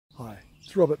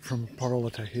It's Robert from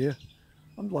Pyrolitech here.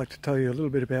 I'd like to tell you a little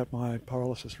bit about my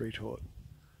pyrolysis retort.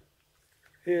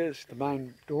 Here's the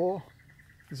main door.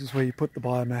 This is where you put the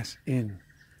biomass in.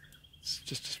 It's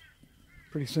just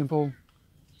pretty simple.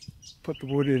 Put the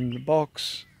wood in the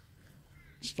box,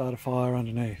 start a fire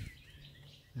underneath.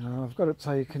 Now I've got it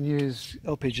so you can use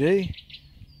LPG.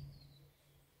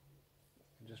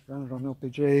 Just run it on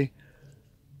LPG.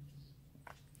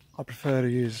 I prefer to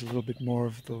use a little bit more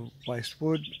of the waste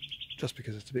wood just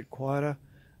because it's a bit quieter.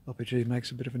 LPG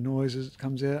makes a bit of a noise as it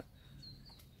comes out,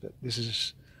 but this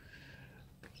is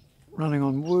running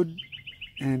on wood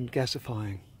and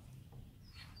gasifying.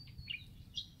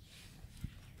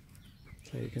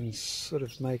 So you can sort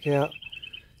of make out,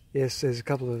 yes, there's a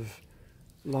couple of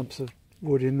lumps of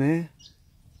wood in there,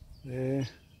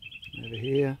 over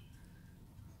here,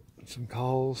 and some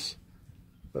coals,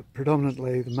 but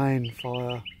predominantly the main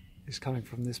fire is coming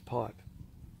from this pipe.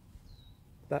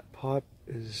 That pipe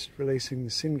is releasing the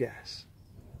syngas,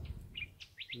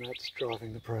 and that's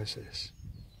driving the process.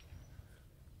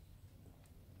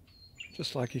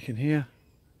 Just like you can hear,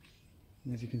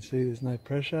 and as you can see, there's no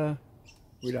pressure.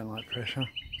 We don't like pressure.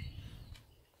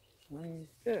 And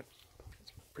yeah,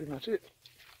 that's pretty much it.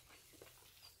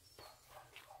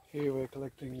 Here we're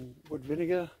collecting wood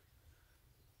vinegar,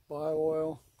 bio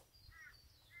oil,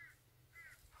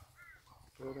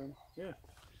 but yeah,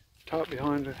 tow it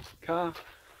behind a car.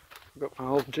 I've got my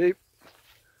old Jeep.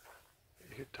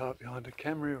 You could tow it behind a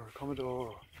Camry or a Commodore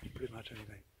or pretty much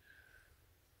anything.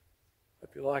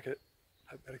 Hope you like it.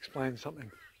 Hope that explains something.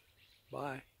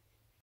 Bye.